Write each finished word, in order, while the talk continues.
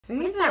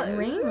What is that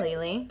ring,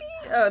 Lily?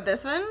 Oh,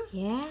 this one?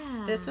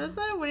 Yeah. This is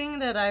the ring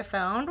that I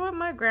found at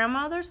my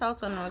grandmother's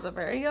house when I was a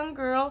very young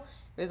girl.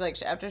 It was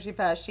like after she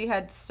passed, she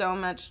had so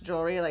much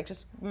jewelry, like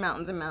just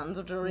mountains and mountains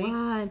of jewelry. What?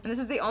 And this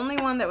is the only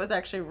one that was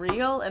actually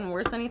real and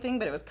worth anything,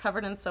 but it was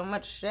covered in so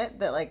much shit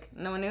that like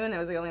no one knew, and that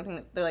was the only thing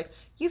that they're like,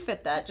 you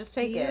fit that, just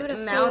take it.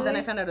 And now then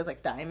I found out it was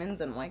like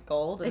diamonds and white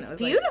gold. And It's it was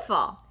beautiful.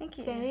 Like, thank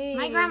you. Dang.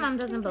 My grandmom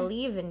doesn't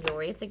believe in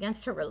jewelry. It's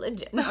against her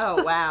religion.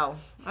 Oh, wow.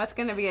 That's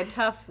going to be a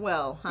tough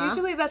huh?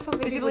 Usually that's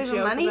something Does she people believe in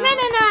joke money? about.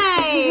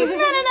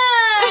 Mennonite!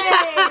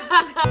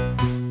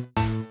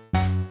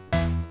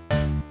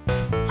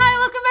 Hi,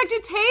 welcome back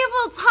to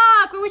Table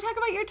Talk, where we talk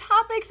about your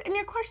topics and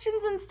your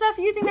questions and stuff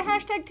using the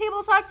hashtag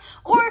Table Talk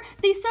or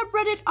the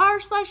subreddit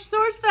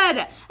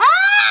r/SourceFed.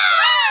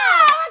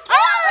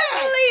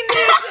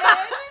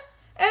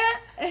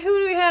 And who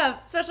do we have?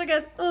 Special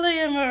guest,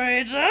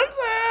 Leah-Marie Johnson.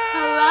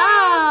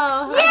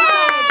 Hello. Yay!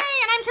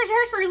 And I'm Trisha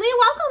Hershberg. Leah,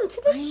 welcome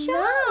to the show.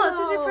 No, this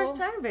is your first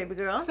time, baby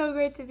girl. So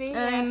great to be here.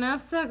 I know,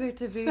 so great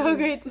to be So here.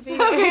 great to be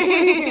So great to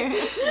here. be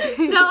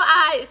here.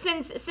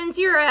 So, since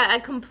you're a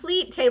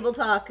complete Table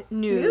Talk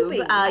noob,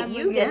 Newbie.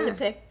 you get to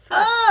pick first.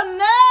 Oh,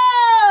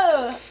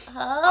 no!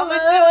 I'm gonna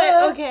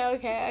do it.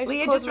 Okay. I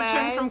Leah close just my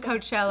returned eyes. from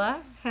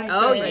Coachella. Hence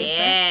Oh, her bracelet.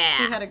 yeah.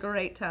 She had a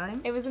great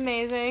time. It was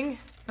amazing.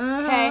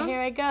 Uh-huh. Okay, here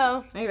I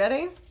go. Are you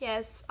ready?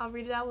 Yes, I'll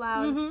read it out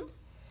loud. Mm-hmm.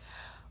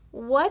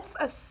 What's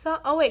a song?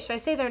 Oh wait, should I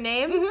say their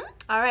name? Mm-hmm.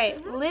 All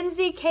right,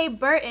 Lindsay K.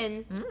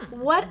 Burton.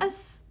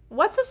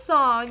 What's a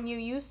song you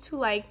used to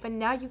like but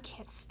now you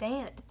can't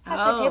stand?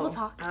 Hashtag Table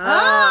Talk.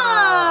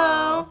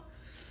 Oh.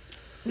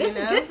 This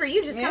is good for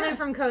you, just coming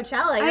from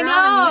Coachella. You're know.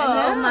 on the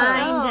musical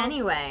I mind know.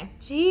 anyway.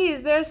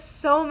 Jeez, there's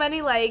so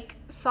many like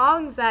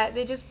songs that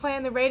they just play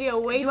on the radio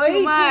way Way too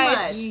too much.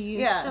 much. You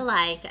used Yeah. to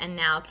like and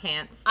now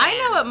can't stand. I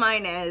know what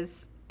mine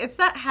is. It's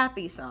that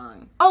happy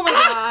song. Oh my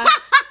gosh.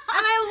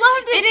 And I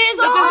loved it. It is,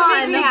 so but it doesn't much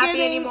make in me the happy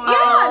beginning. anymore. Yeah,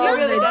 It it really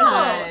really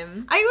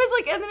doesn't. I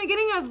was like, in the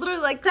beginning, I was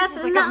literally like, this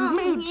is like a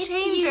mood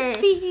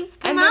changer.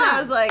 And then I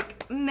was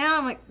like, now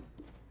I'm like,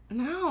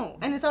 no.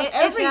 And it's on It's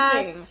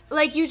everything. just,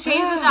 like you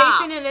change the Stop.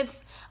 station and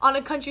it's on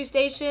a country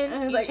station.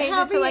 And it's You like change it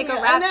happy to like a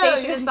and- rap I know.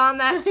 station. It's on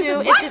that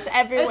too. It's just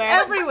everywhere.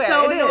 It's everywhere.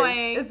 So It is.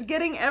 annoying. It's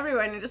getting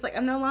everywhere. And you're just like,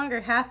 I'm no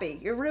longer happy.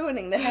 You're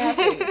ruining the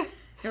happy.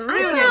 You're I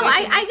ruining don't know.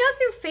 it. I go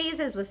through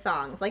phases with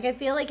songs. Like I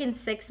feel like in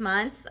 6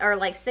 months or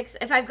like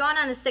if I've gone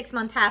on a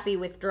 6-month happy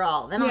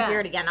withdrawal, then I'll Yeah. hear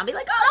it again. I'll be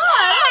like,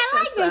 I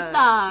like this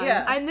song.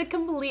 Yeah. I'm the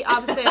complete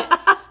opposite.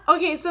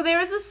 Okay, so there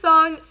was a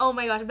song, oh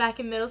my gosh, back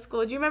in middle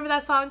school. Do you remember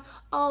that song?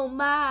 Oh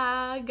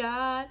my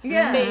God.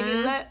 Yeah.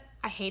 Baby,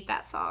 I hate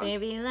that song.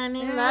 Baby, let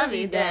me love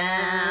you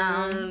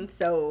down.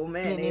 So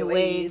many Many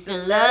ways to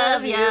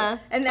love you.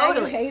 And now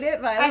you hate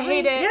it violently? I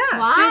hate it. Yeah.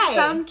 Why? There's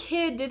some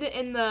kid did it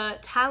in the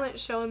talent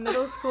show in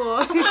middle school,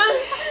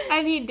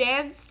 and he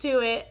danced to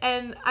it,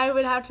 and I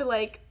would have to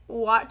like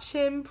watch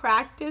him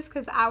practice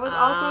because I was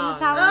also in the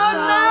talent show.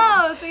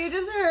 Oh no! So you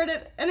just heard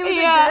it, and it was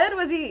Yeah. good.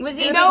 Was he? Was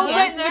he a No, good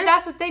but dancer?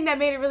 that's the thing that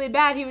made it really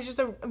bad. He was just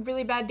a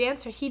really bad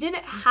dancer. He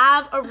didn't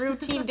have a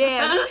routine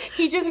dance.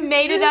 He just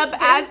made it up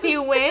as he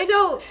went.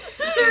 So,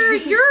 sir,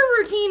 your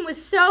routine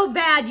was so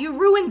bad, you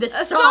ruined the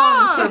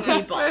song for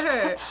people. For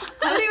her.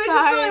 But he was just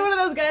sorry. really one of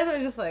those guys that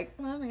was just like,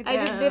 let me I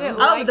just down. didn't Oh,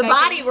 like the that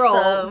body kind of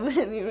roll.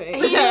 So anyway.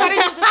 He knew how to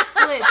do the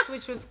splits,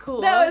 which was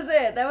cool. That was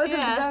it. That was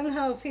Yeah. his gung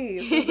ho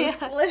piece. The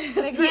split.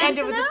 Like, he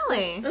ended with the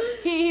Finale.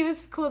 splits. He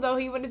was cool though.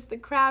 He went into the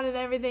crowd and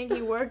everything.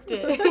 He worked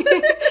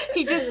it.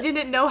 He just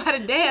didn't know how to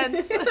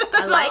dance.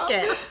 I like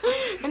it.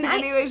 In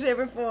any way, shape,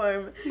 or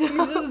form. He's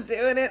just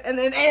doing it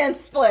and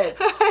splits.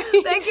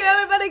 Thank you,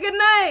 everybody. Good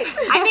night.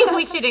 I think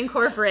we should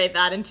incorporate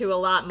that into a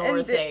lot more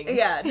And things.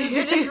 yeah,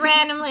 You're just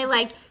randomly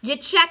like, you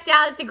checked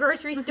out at the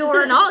grocery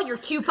store and all your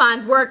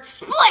coupons worked.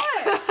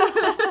 Splits!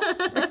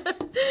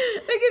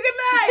 Thank you. Good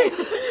night.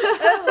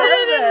 I Put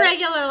it in love it.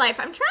 regular life.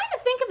 I'm trying to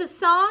think of a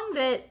song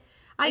that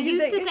I You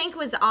used to think- think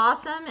was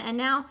awesome, and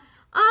now,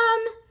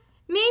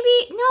 maybe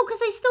no,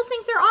 because I still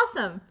think they're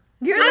awesome.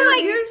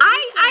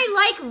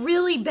 I like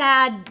really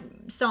bad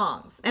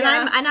songs, and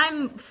Yeah.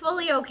 I'm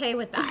fully okay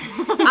with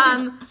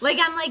that. Like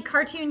I'm like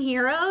Cartoon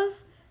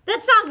Heroes.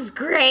 That song's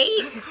great.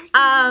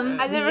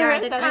 I never we are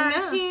heard the that. I know.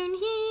 Cartoon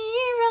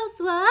Heroes.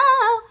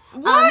 Whoa.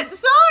 What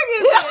song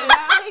is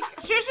it?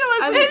 Trisha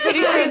I'm listens pretty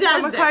to sure it. it's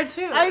from a does it.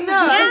 cartoon. I know.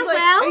 Yeah, I was like,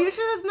 well- are you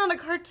sure that's not a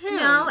cartoon?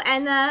 No,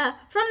 and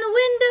from the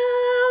window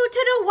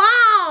to the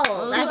wall.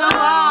 To That's the all.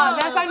 wall.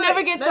 That song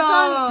never gets That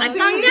song- old. That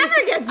song never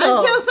gets old.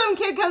 Until some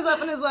kid comes up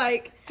and is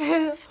like,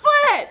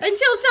 split!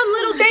 Until some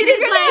little kid you is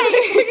good like,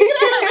 night.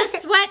 until the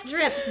sweat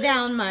drips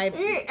down my.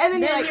 And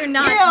then you're like, you're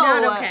not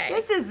 "Ew, okay.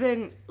 This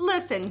isn't,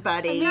 listen,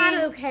 buddy.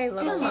 Not okay,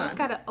 little You one. just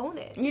gotta own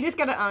it. You just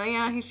gotta own,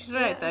 yeah, she's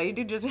right though. You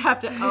do just have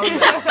to own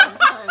that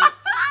sometimes.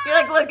 You're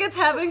like, look, it's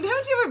happening.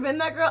 Haven't you ever been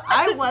that girl?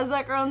 I was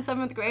that girl in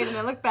 7th grade, and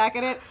I look back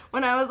at it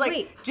when I was like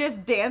Wait.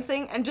 just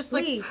dancing and just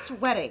like Wait.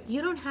 sweating.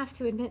 You don't have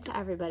to admit to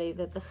everybody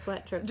that the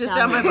sweat drips Just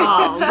down on my my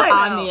balls balls. I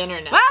on know. the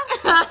internet. Well,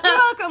 you're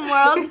welcome,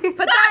 world. Put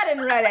that in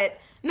Reddit.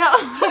 No.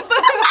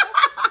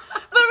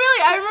 But really,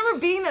 I remember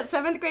being that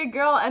 7th grade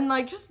girl and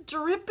like just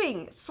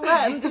dripping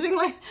sweat and just being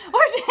like,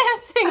 we're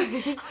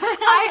dancing.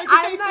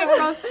 I'm that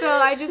girl still.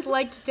 I just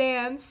like to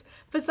dance.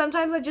 But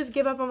sometimes I just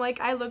give up. I'm like,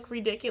 I look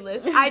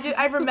ridiculous.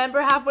 I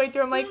remember halfway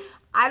through, I'm like,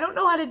 I don't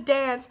know how to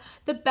dance.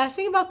 The best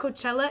thing about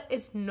Coachella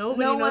is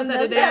nobody knows how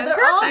to dance. Yeah,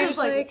 they're all You're just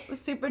like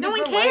super no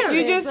one duper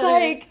cares.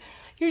 white.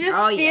 You're just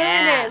feeling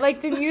it. Like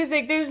the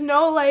music, there's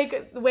no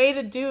like way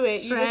to do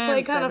it. You just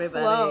like kind of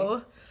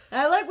flow.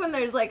 I like when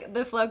there's like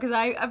the flow because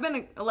I've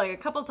been like a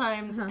couple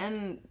times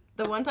and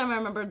the one time I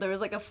remember there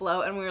was like a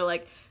flow and we were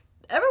like,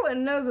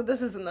 everyone knows that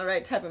this isn't the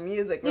right type of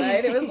music,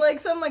 right? It was like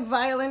some like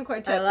violin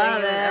quartet thing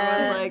and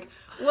everyone's like,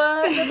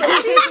 what?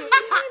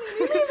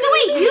 So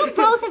wait, you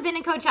both have been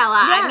in Coachella.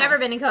 Yeah. I've never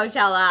been in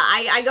Coachella.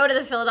 I go to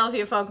the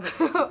Philadelphia Folk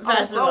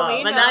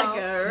Festival, but that's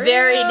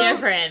very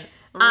different.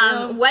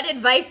 What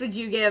advice would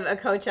you give a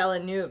Coachella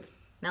noob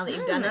now that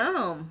you've done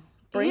it?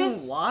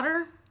 Bring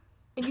water.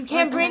 You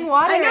can't bring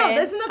water. I know,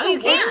 isn't that the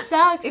worst? It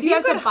sucks. If you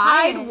have to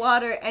hide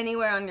water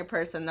anywhere on your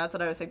person, that's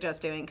what I would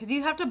suggest doing. Because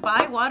you have to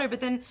buy water, but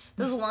then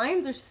those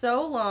lines are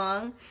so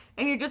long,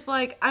 and you're just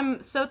like,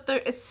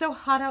 it's so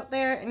hot out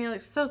there, and you're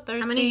like so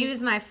thirsty. I'm going to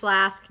use my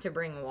flask to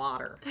bring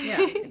water.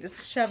 Yeah, you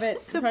just shove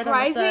it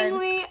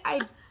Surprisingly, right on the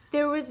side.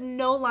 there was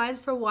no lines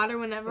for water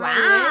whenever I went.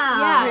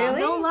 Yeah,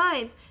 really? No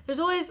lines. There's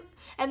always...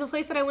 And the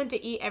place that I went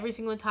to eat every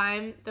single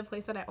time, the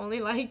place that I only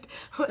liked,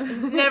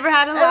 never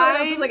had a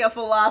line. It was like a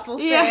falafel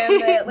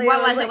stand.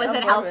 What was it? Was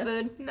it health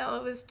food? No,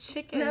 it was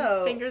chicken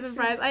fingers and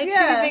fries. I had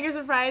chicken fingers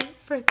and fries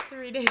for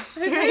 3 days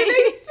straight. 3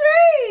 days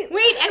straight!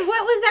 Wait, and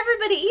what was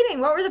everybody eating?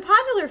 What were the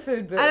popular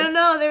food booths? I don't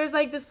know. There was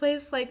like this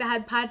place like that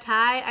had pad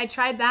thai. I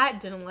tried that,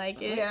 didn't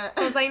like it. Yeah.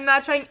 So it's like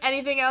not trying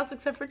anything else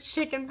except for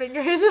chicken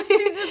fingers.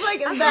 She's just like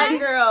that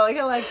girl.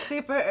 You're like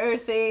super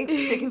earthy,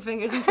 chicken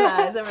fingers and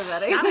fries,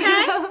 everybody.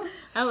 Okay.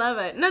 I love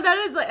it. No, that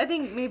is, like, I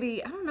think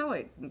maybe, I don't know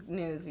what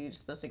news you're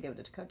supposed to give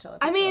to Coachella.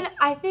 I mean,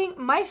 I think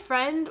my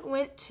friend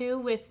went too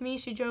with me.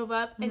 She drove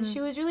up, and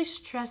she was really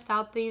stressed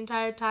out the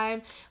entire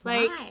time.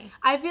 Like, why?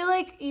 I feel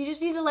like you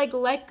just need to, like,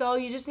 let go.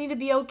 You just need to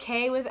be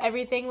okay with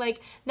everything. Like,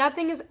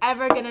 nothing is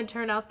ever going to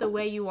turn out the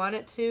way you want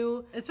it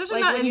to. Especially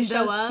like, not when in you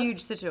show those up.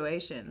 huge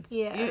situations.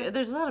 Yeah.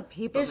 There's a lot of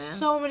people, There's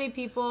so many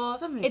people.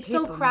 It's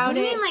so people, crowded.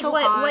 You mean it's like so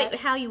what hot.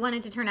 how you want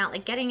it to turn out?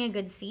 Like getting a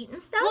good seat and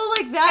stuff? Well,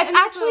 like that. It's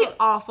actually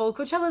awful.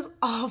 Coachella's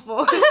awful.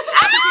 Don't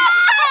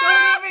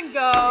even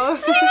go.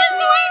 She just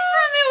went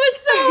from it was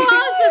so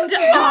awesome to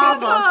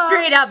awful,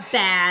 straight up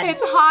bad.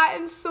 It's hot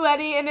and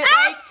sweaty, and it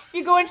like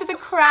you go into the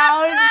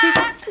crowd and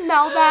people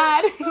smell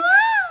bad.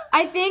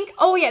 I think.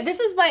 Oh yeah, this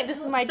is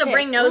my So tip.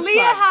 bring nose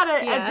Leah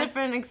plugs. had a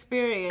different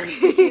experience.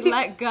 She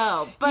let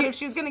go, but if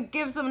she was gonna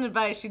give someone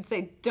advice, she'd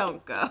say,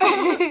 "Don't go."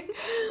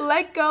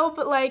 Let go,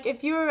 but like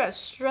if you're a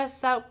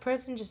stressed out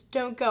person, just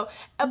don't go.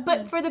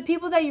 But for the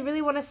people that you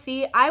really want to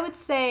see, I would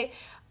say.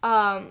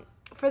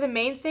 For the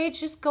main stage,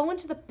 just go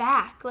into the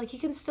back. Like, you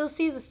can still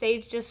see the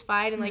stage just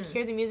fine and, like,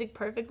 hear the music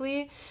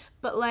perfectly.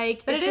 But,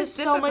 like, it's just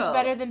so much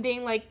better than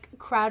being, like,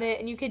 crowded.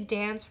 And you could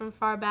dance from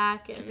far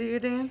back. And do your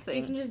dancing.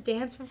 You can just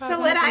dance from far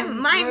So back.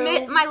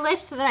 what my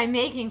list that I'm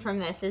making from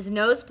this is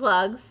nose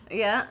plugs.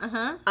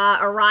 Yeah,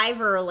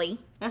 Arrive early.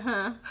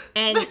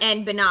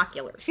 And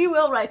binoculars. She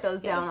will write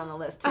those down on the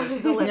list, too.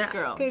 She's a list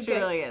girl. Good.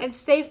 Really is. And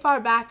stay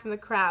far back from the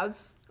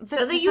crowds.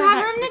 So that you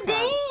have room to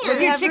dance.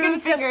 With your chicken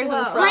fingers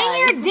and fries. Bring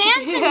your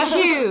dancing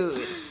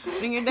shoes.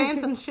 Bring your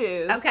dancing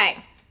shoes. Okay.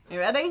 You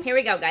ready? Here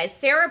we go, guys.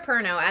 Sarah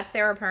Perno, at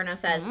Sarah Perno,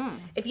 says,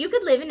 if you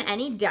could live in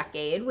any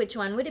decade, which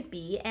one would it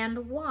be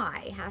and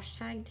why?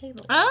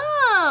 #table.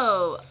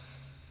 Oh,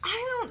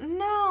 I don't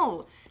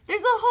know.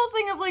 There's a whole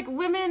thing of like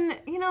women,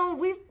 you know,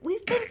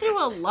 we've been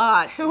through a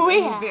lot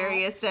in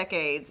various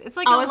decades. It's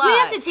like a lot. If we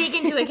have to take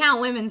into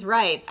account women's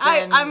rights,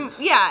 then if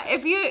you have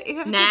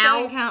to take that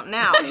into account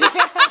now.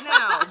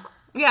 Now.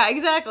 Yeah,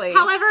 exactly.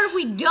 However, if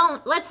we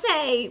don't, let's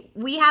say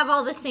we have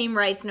all the same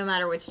rights no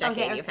matter which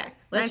decade you pick.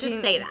 Let's just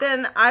say that.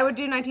 Then I would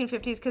do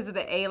 1950s because of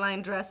the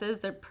A-line dresses.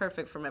 They're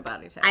perfect for my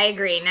body type. I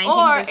agree.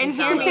 1950s. And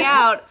hear me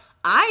out.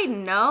 I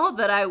know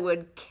that I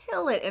would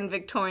kill it in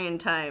Victorian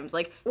times.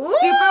 Like, super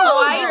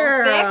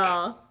white,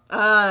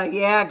 thick.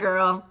 Yeah,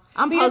 girl.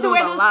 I'm posing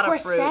with a lot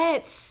of fruit.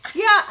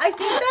 Yeah, I think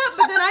that,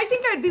 but then I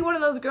think I'd be one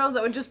of those girls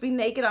that would just be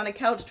naked on a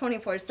couch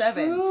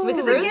 24/7.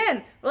 Because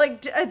again,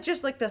 like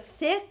just like the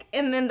thick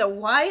and then the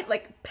white,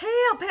 like pale.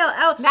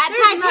 That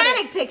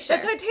Titanic picture.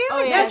 The Titanic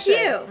picture. That's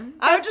you.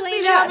 I would just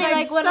be that. I'd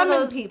like one of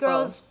those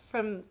girls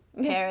from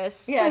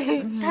Paris. Yeah,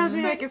 just pass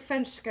me like your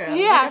French girl.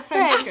 Yeah, like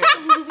French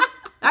girl.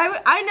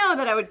 I know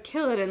that I would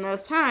kill it in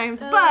those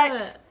times,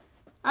 but.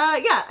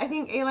 Yeah, I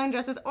think A-line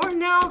dresses, or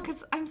no,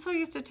 because I'm so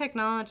used to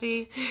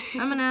technology.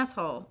 I'm an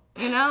asshole.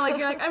 You know, like,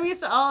 you're like, I'm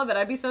used to all of it.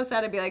 I'd be so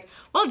sad. I'd be like,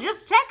 well,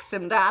 just text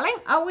him, darling.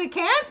 Oh, we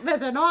can't?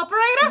 There's an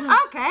operator?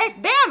 Okay,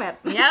 damn it.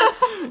 Yep.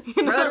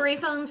 You know? Rotary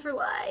phones for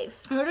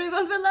life. Rotary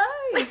phones for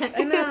life.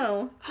 I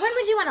know. When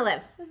would you want to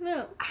live? I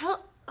know.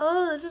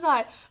 Oh, this is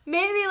hard.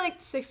 Maybe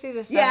like 60s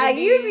or 70s. Yeah,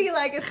 you'd be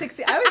like a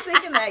 60. I was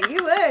thinking that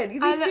you would.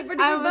 You'd be super duper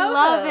boho. I would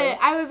love it.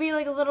 I would be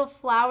like a little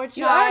flower child.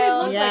 You already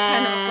look like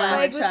kind of a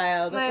flower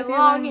child. My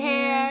long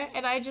hair,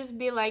 and I'd just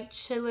be like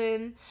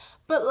chilling.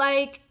 But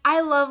like,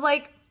 I love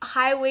like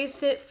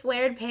high-waisted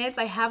flared pants.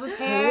 I have a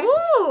pair.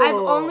 Ooh. I've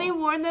only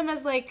worn them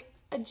as like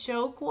a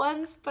joke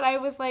once, but I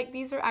was like,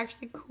 these are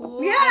actually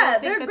cool. Yeah,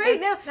 they're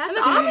great now. And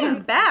they're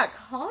coming back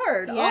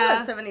hard. Yeah.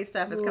 All that 70s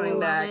stuff is coming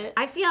back. It.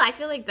 I feel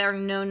like they're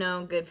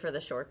no good for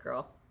the short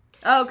girl.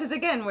 Oh, because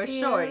again, we're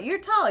short.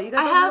 You're tall. You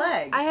got those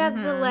legs. I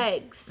have the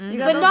legs,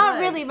 but not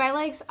really. My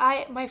legs.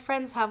 My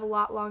friends have a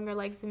lot longer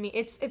legs than me.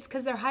 It's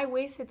because they're high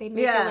waisted. They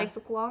make their legs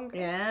look longer.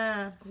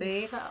 Yeah.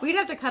 See, we'd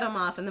have to cut them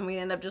off, and then we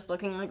end up just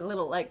looking like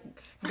little like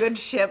good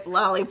ship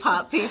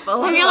lollipop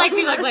people. I feel like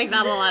we look like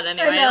that a lot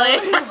anyway.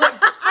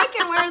 I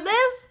can wear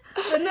this.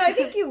 But no, I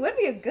think you would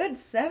be a good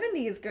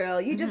 70s girl.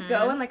 You just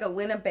go in like a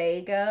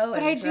Winnebago.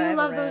 But I do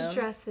love those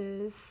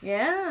dresses.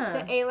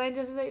 Yeah. The A-line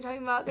dresses that you're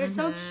talking about. They're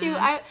so cute.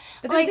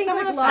 But like some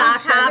of the long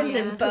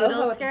 70s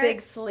boho with big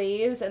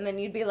sleeves, and then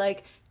you'd be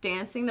like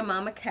dancing to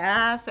Mama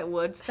Cass at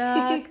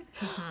Woodstock.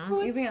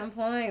 You'd be on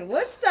point.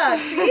 Woodstock,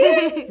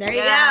 see? There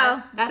you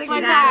go. That's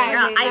my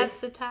time. That's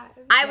the time.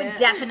 I would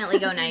definitely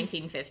go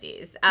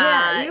 1950s.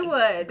 Yeah, you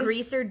would.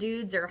 Greaser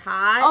dudes are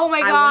hot. Oh my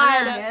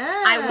God.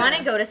 I want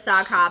to go to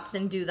Sock Hops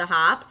and do the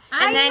hop.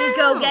 And then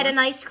go get an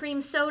ice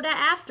cream soda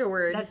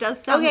afterwards. That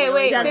does sound okay,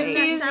 really wait,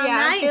 50s, nice.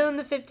 I'm feeling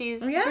the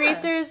 50s. Yeah.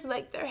 Greasers,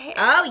 like their hair.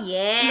 Oh,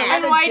 yeah.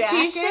 And white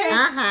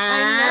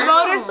t-shirts.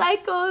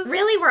 Motorcycles.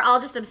 Really, we're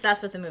all just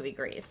obsessed with the movie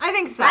Grease. I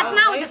think so. That's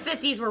not what the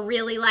 50s were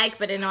really like,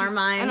 but in our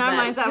minds. In our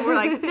minds, that we're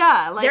like,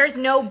 duh. Like, there's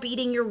no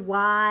beating your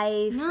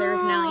wife. No,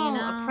 there's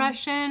no,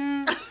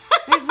 oppression.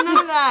 There's none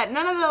of that.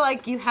 None of the,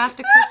 like, you have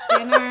to cook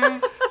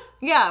dinner.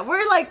 Yeah,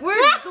 we're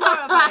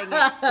glorifying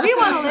it. We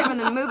want to live in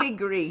the movie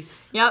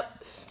Grease. Yep,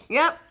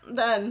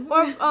 done.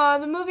 Or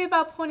the movie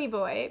about Pony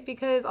Boy,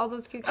 because all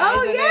those cute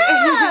guys in it.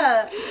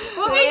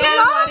 Well, all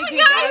the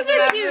guys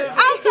are cute.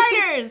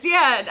 Outsiders,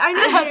 yeah. I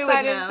know how you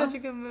would know. Outsiders is such a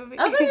good movie.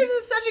 Outsiders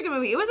is such a good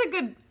movie. It was a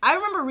good, I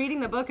remember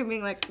reading the book and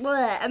being like,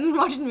 bleh, and then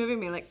watching the movie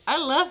and being like, I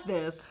love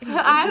this.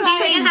 I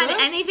don't think it had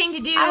anything to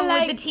do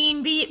with the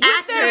Teen Beat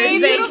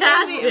actors they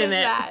cast in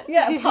it.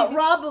 Yeah,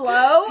 Rob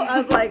Lowe.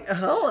 I was like,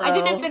 hello. I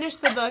didn't finish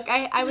the book.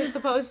 I was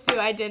supposed to.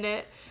 I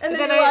didn't. And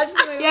then you watched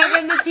the movie. Yeah,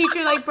 then the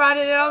teacher like brought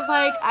it in. I was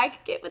like, I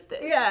could get with this.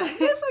 Yeah,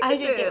 yes, I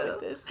could get with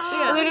this.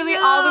 Literally,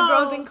 all the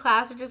girls in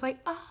class were just like,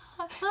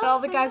 and all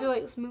the guys were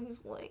like, this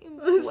movie's lame.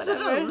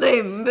 Whatever. Such a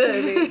lame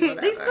movie.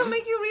 They still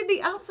make you read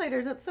The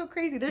Outsiders. That's so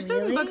crazy. There's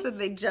certain books that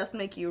they just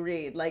make you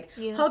read, like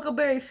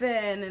Huckleberry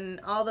Finn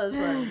and all those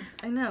ones.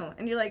 I know,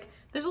 and you're like,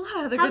 there's a lot of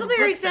other good books.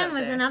 Huckleberry Finn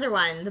was another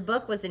one. The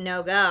book was a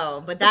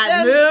no-go, but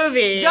that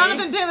movie,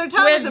 Jonathan Taylor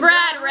Thomas with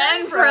Brad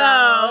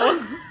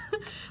Renfro.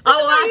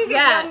 Oh, watch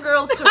that. Young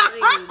girls to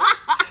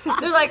read.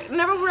 They're like,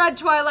 never read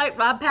Twilight,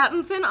 Rob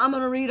Pattinson. I'm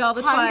gonna read all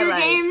the Hunger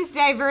Twilights. Games,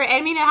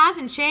 I mean, it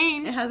hasn't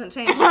changed. It hasn't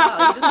changed at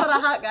all. You just put a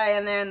hot guy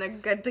in there and they're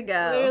good to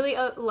go. Literally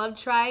a love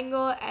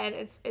triangle, and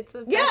it's a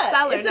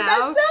bestseller it's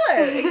now. a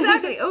bestseller.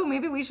 Exactly. Oh,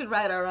 maybe we should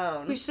write our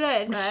own. We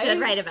should. We should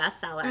write a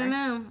bestseller. I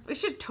know. We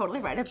should totally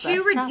write a bestseller.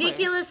 Two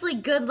ridiculously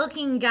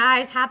good-looking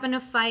guys happen to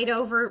fight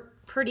over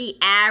pretty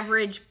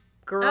average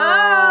girl.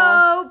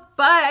 Oh,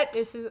 but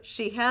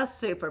she has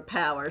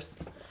superpowers.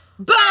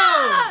 Boom!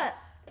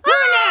 Who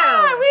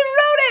knew? We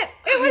wrote it.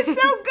 It was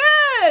so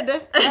good.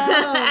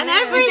 And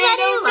everybody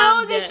didn't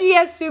know that she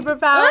has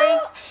superpowers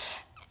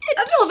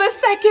until the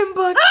second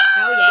book.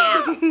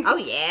 Oh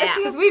yeah.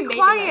 She has to be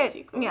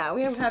quiet. Yeah,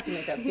 we have to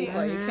make that sequel.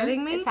 Are you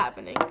kidding me? It's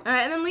happening. All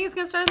right, and then Lee's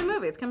gonna start the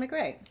movie. It's gonna be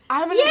great.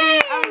 I'm gonna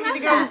be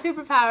the girl with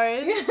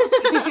superpowers.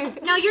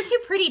 No, you're too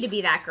pretty to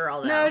be that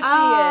girl, though. No,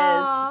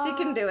 she is.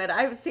 She can do it.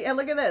 I see.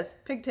 Look at this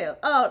pigtail.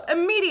 Oh,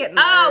 immediate nerd.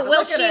 Oh,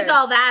 well, she's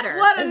all that.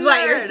 What is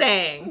what you're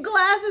saying?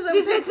 Glasses and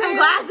just pigtails. some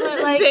glasses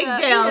and like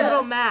pigtails. A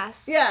little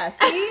mask. Yeah.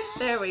 See,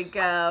 there we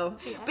go.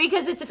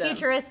 Because it's a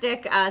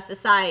futuristic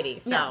society,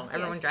 so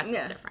everyone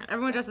dresses different.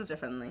 Everyone dresses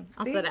differently.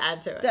 Also to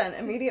add to it. Done.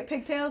 Immediate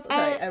pigtails.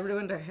 Sorry, I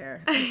ruined her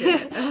hair. I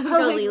did it.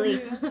 Go, Lily.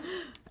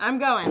 I'm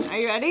going. Are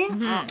you ready?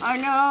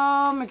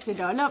 Oh no, mix it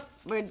on up.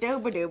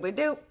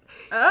 Ba-do.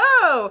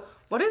 Oh,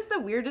 what is the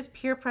weirdest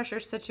peer pressure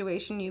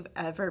situation you've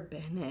ever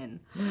been in?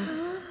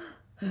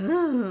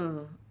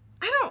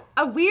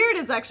 A weird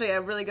is actually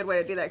a really good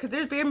way to do that, because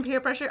there's been peer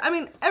pressure. I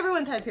mean,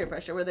 everyone's had peer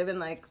pressure where they've been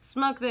like,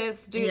 smoke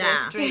this, do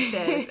this, drink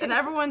this, and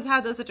everyone's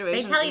had those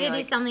situations. They tell you to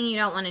do something you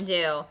don't want to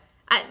do.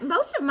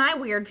 Most of my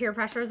weird peer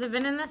pressures have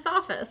been in this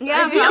office.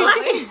 Yeah, I feel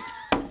like.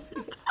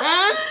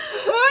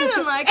 More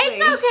than likely.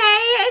 It's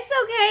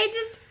okay.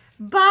 Just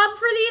bob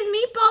for these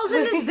meatballs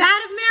in this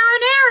vat of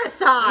marinara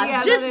sauce.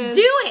 Yeah, just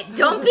do it.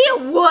 Don't be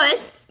a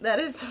wuss. That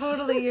is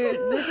totally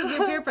this is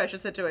your peer pressure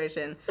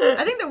situation.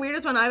 I think the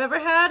weirdest one I've ever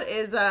had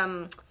is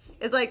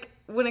like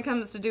when it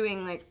comes to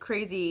doing like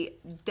crazy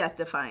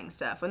death-defying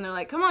stuff. When they're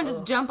like, come on,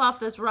 just jump off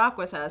this rock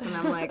with us. And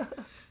I'm like,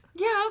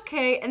 yeah,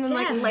 okay. And then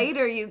like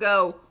later you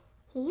go,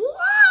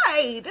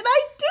 why did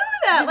I do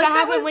that. Does that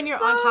happen when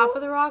you're on top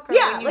of the rock? Or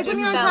yeah, when when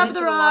you're on top of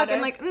the rock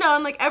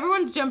and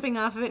everyone's jumping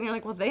off of it and you're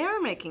like, well, they are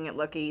making it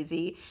look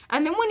easy.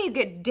 And then when you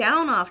get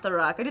down off the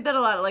rock, I did that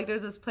a lot. Like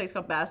there's this place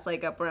called Bass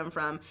Lake up where I'm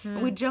from,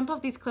 and we jump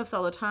off these cliffs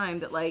all the time.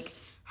 That like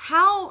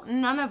how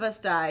none of us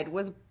died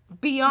was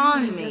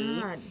beyond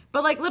me. God.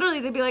 But like literally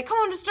they'd be like, come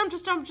on, just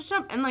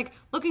jump, and like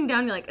looking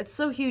down, you're like, it's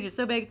so huge, it's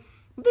so big.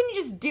 But then you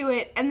just do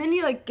it, and then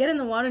you like get in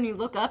the water and you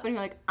look up and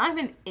you're like, I'm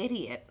an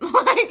idiot.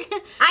 Like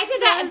I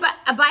did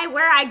that by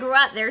where I grew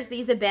up. There's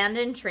these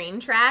abandoned train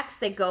tracks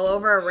that go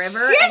over a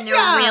river, and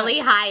they're really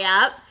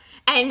high up.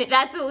 And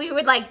that's what we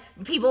would like.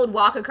 People would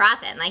walk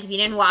across it, and like if you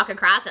didn't walk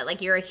across it,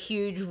 like you're a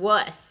huge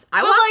wuss.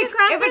 I walked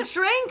across it. If a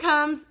train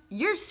comes,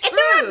 you're screwed.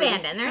 They're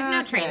abandoned. There's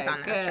no trains on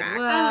those tracks.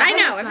 Well, I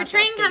know. If a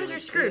train comes, you're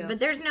screwed. But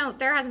there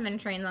hasn't been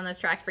trains on those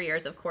tracks for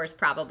years, of course,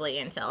 probably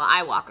until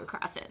I walk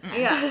across it.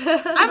 Yeah.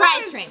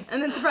 Surprise train.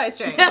 And then surprise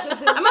train.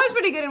 I'm always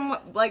pretty good in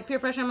like peer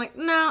pressure. I'm like,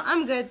 no,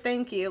 I'm good,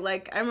 thank you.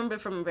 Like I remember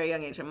from a very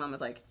young age, my mom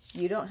was like,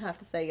 you don't have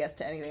to say yes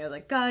to anything. I was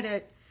like, got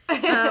it.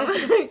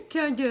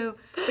 Can do.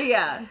 But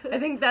yeah, I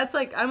think that's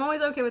like, I'm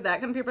always okay with that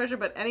kind of peer pressure,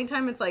 but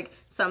anytime it's like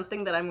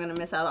something that I'm going to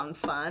miss out on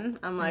fun,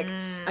 I'm like,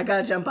 I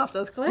gotta jump off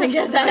those cliffs. I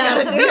guess I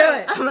have to do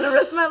it. I'm going to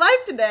risk my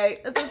life today.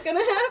 That's what's going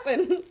to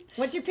happen.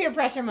 What's your peer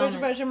pressure moment?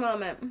 Peer pressure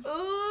moment.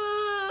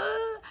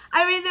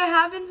 I mean, there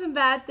have been some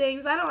bad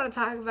things. I don't want to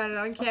talk about it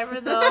on camera,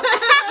 though.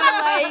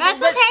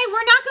 That's okay.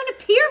 We're not going to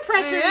peer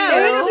pressure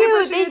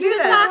you. They do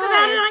talk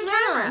about it on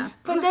camera.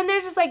 But then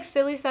there's just, like,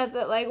 silly stuff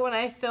that, like, when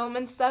I film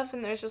and stuff,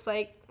 and there's just,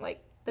 like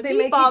the they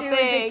make you do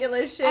thing.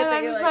 Ridiculous shit. And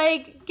I'm just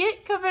like,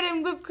 get covered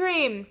in whipped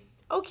cream.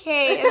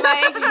 Okay. And,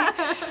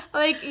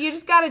 like you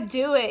just got to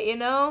do it, you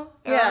know?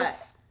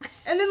 Else,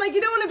 and then, like,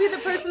 you don't want to be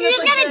the person you that's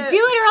just gotta do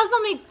it or else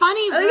they'll make fun of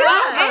you.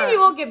 And you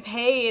won't get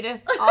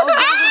paid.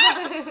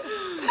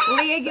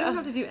 Leah, you don't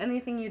have to do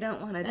anything you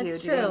don't want to do. That's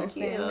Do you true.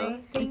 understand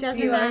me? It doesn't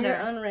you matter. are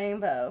your own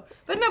rainbow.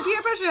 But no,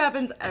 peer pressure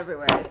happens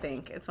everywhere, I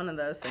think. It's one of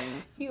those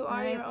things. You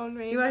are your own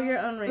rainbow. You are your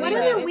own rainbow. What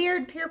other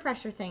weird peer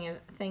pressure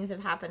things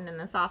have happened in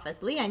this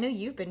office? Lee, I know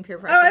you've been peer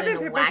pressured I've been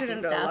into peer pressured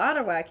into stuff. a lot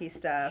of wacky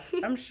stuff.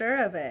 I'm sure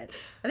of it.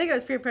 I think I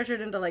was peer pressured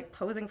into, like,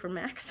 posing for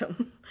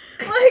Maxim.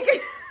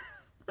 Like...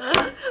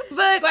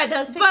 But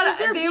those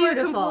pictures are they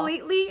beautiful. were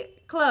completely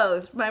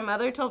clothed. My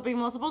mother told me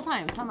multiple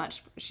times how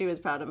much she was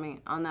proud of me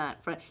on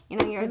that front. You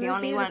know, you're the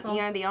only one.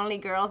 You're the only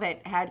girl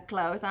that had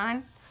clothes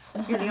on.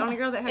 You're the only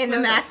girl that had in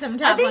clothes the Maxim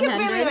top 100. I think it's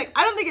mainly like,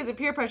 I don't think it's a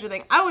peer pressure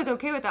thing. I was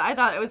okay with that. I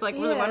thought it was like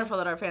really wonderful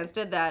that our fans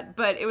did that.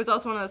 But it was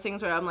also one of those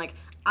things where I'm like,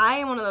 I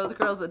am one of those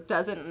girls that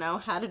doesn't know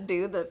how to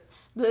do the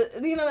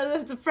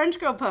French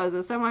girl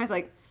poses. So I'm always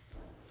like,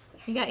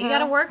 you got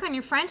to work on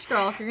your French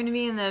girl if you're going to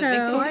be in the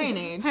Victorian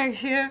age. Are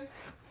you?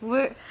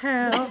 What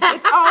hell?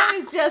 It's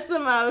always just the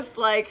most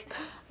like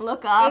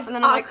look off, and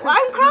then I'm like, well,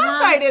 I'm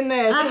cross-eyed in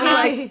this. And they're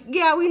like,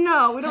 yeah, we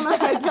know. We don't know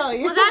how to tell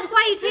you. Well, that's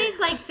why you take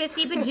like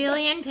 50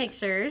 bajillion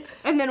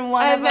pictures. And then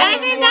one of them.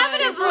 And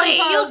inevitably,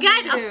 you'll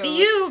get a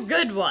few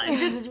good ones.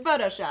 Just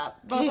Photoshop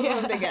both of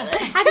them together.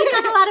 Have you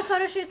done a lot of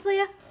photo shoots,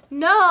 Leah?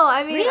 No,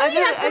 I mean, really?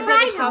 That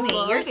surprises me.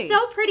 You're already.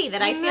 so pretty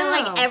that I feel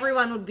like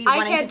everyone would be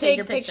wanting to take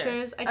your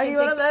pictures. I Are you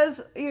one of those?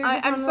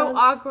 I'm so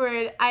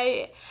awkward.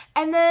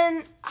 And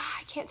then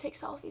I can't take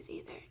selfies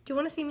either. Do you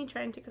want to see me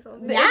try and take a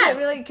selfie? Yes.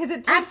 Really? Because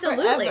it takes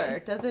forever.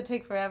 Does it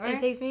take forever? It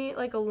takes me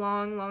like a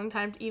long, long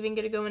time to even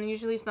get it going, and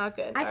usually it's not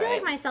good. I feel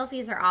like my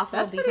selfies are awful.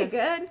 That's pretty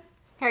good.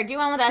 Here, do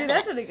one with us. See,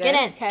 that's pretty good. Get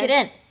in. Get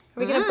in.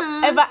 We're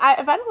gonna, if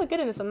I don't look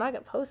good in this, I'm not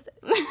going to post it.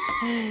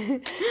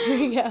 Here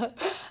we go.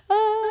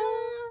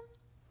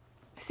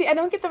 See, I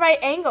don't get the right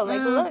angle. Like,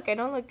 look, I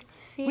don't look.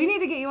 See, we need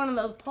to get you one of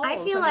those poles. I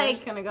feel like I'm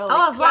just gonna go. A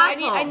vlog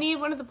pole. I need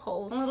one of the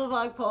poles. A little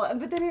vlog pole,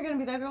 but then you're gonna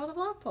be that girl with a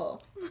vlog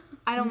pole.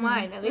 I don't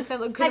mind. At least I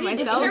look good in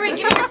myself. Here, give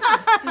me your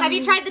phone. Have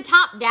you tried the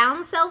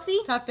top-down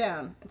selfie? Top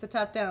down. It's a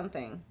top down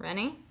thing.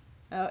 Ready?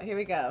 Oh, here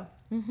we go.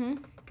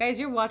 Guys,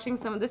 you're watching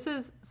someone. This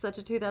is such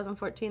a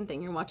 2014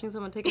 thing. You're watching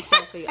someone take a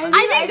selfie. I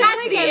think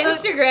that's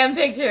the Instagram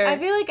picture. I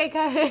feel like I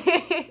kind of.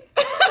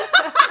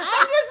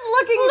 I'm just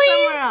looking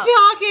somewhere else.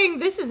 Talking.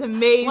 This is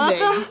amazing.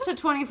 Welcome to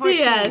 2014.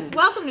 Yes,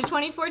 welcome to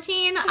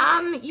 2014.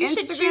 You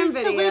should choose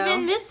to live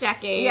in this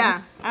decade.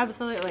 Yeah,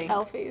 absolutely.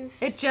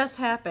 Selfies. It just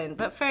happened.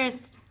 But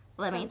first,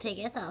 let me take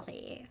a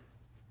selfie.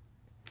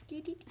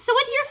 So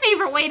what's your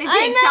favorite way to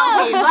take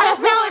selfies? Let us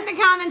know in the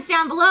comments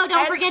down below.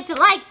 Don't forget to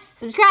like,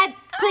 subscribe,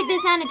 click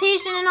this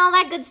annotation and all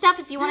that good stuff.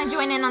 If you want to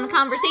join in on the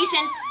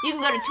conversation, you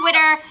can go to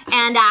Twitter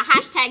and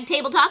hashtag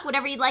Table Talk,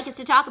 whatever you'd like us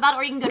to talk about,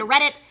 or you can go to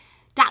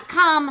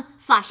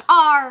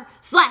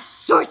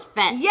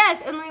reddit.com/r/SourceFed.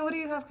 Yes, and Leah, what do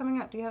you have coming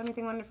up? Do you have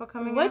anything wonderful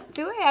coming up? What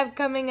do I have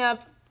coming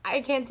up?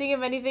 I can't think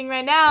of anything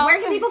right now. Where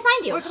can people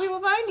find you? Where can people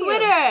find you?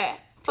 Twitter.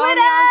 Follow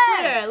me on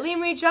Twitter,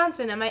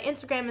 Leah-Marie-Johnson, and my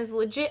Instagram is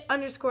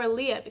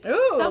legit_Leah because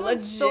someone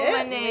stole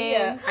my name.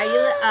 Leah. Are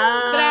you?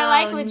 But I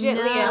like legit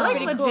no. Leah. It's I like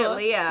pretty legit cool.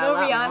 Leah a No,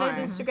 lot Rihanna's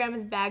more. Instagram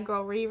is Bad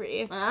Girl Riri. See,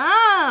 you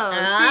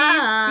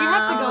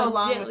have to go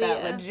along Legit with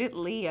that. Leah. Legit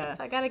Leah.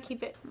 So I gotta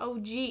keep it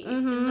OG.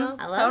 You know?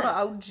 I love Total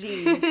OG.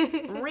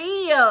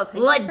 Real. Thank you for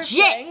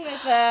Legit. playing with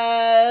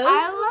us.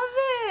 I love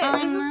it.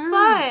 This is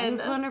fun.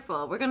 It's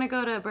wonderful. We're going to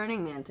go to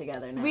Burning Man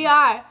together now. We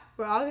are.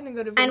 We're all going to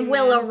go to Burning Man. And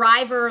we'll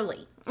arrive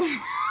early.